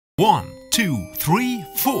1, 2, 3,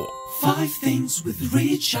 4. 5 things with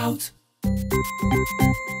Reach Out.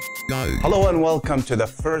 Hello and welcome to the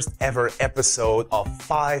first ever episode of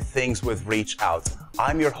 5 Things with Reach Out.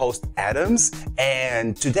 I'm your host Adams,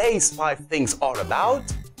 and today's 5 things are about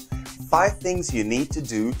 5 things you need to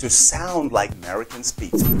do to sound like American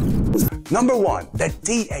speak. Number 1, the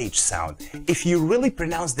TH sound. If you really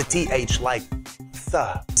pronounce the TH like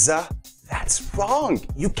z, that's wrong.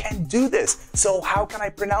 You can't do this. So how can I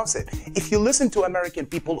pronounce it? If you listen to American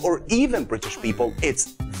people or even British people,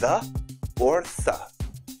 it's the or th.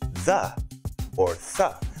 The or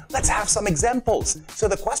th. Let's have some examples. So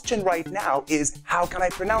the question right now is, how can I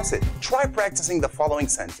pronounce it? Try practicing the following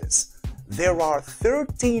sentence. There are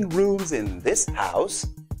 13 rooms in this house.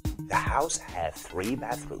 The house had 3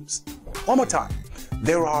 bathrooms. One more time.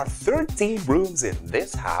 There are 13 rooms in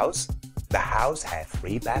this house. The house had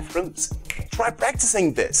 3 bathrooms. Try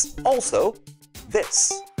practicing this. Also,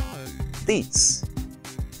 this, these,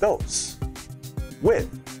 those, with,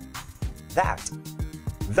 that,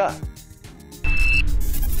 the.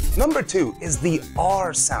 Number 2 is the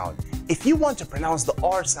R sound. If you want to pronounce the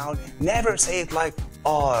R sound, never say it like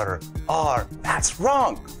R. That's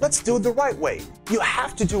wrong. Let's do it the right way. You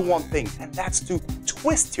have to do one thing, and that's to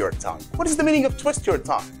twist your tongue. What is the meaning of twist your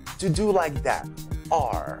tongue? To do like that.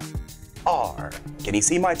 R. Can you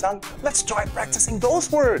see my tongue? Let's try practicing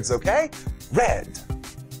those words, okay? Red,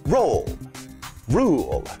 roll,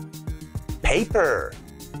 rule, paper,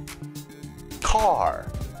 car.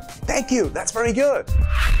 Thank you, that's very good.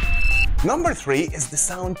 Number 3 is the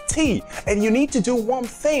sound T, and you need to do one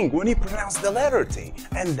thing when you pronounce the letter T,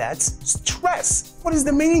 and that's stress. What is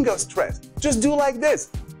the meaning of stress? Just do like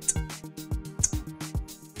this.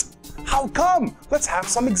 How come? Let's have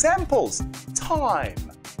some examples. Time,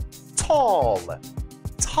 tall,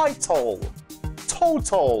 title,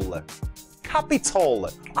 total, capital.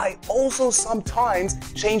 I also sometimes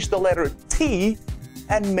change the letter T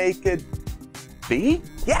and make it B.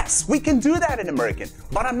 Yes, we can do that in American,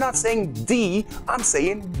 but I'm not saying D, I'm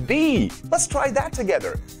saying B. Let's try that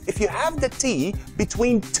together. If you have the T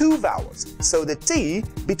between 2 vowels, so the T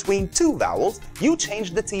between 2 vowels, you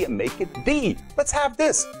change the T and make it B. Let's have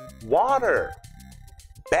this. Water,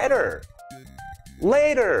 better,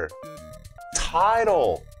 later,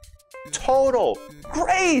 title, total.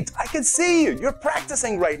 Great, I can see you. You're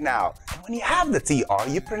practicing right now. And when you have the TR,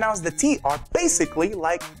 you pronounce the TR basically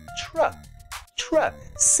like tr.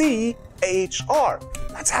 C-H-R.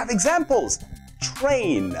 Let's have examples.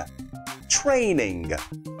 Train, training,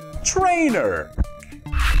 trainer.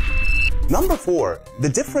 Number 4, the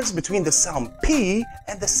difference between the sound P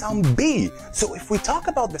and the sound B. So if we talk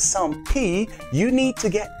about the sound P, you need to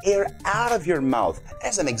get air out of your mouth.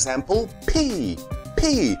 As an example, P.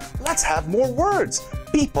 Let's have more words.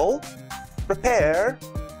 People, prepare,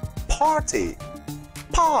 party,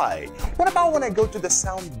 pie. What about when I go to the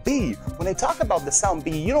sound B? When I talk about the sound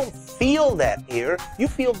B, you don't feel that air, you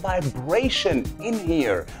feel vibration in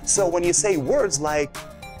here. So when you say words like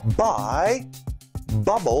buy,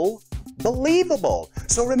 bubble, believable.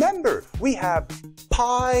 So remember, we have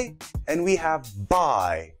pie and we have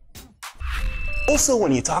buy. Also,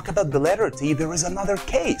 when you talk about the letter T, there is another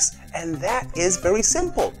case, and that is very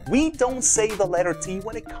simple. We don't say the letter T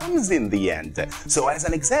when it comes in the end. So as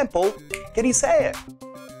an example, can you say it?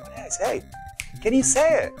 What did I say? Can you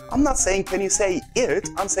say it? I'm not saying can you say it,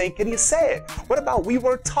 I'm saying can you say it? What about we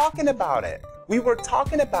were talking about it? We were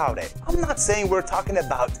talking about it. I'm not saying we're talking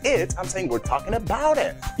about it, I'm saying we're talking about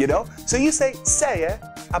it, you know? So you say it,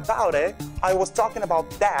 about it, I was talking about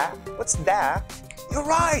that. What's that? You're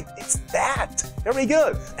right, it's that. Very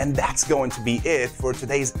good. And that's going to be it for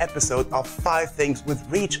today's episode of 5 Things with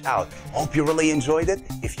Reach Out. Hope you really enjoyed it.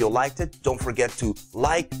 If you liked it, don't forget to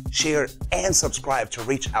like, share, and subscribe to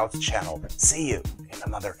Reach Out's channel. See you in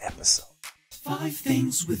another episode. 5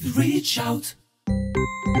 Things with Reach Out.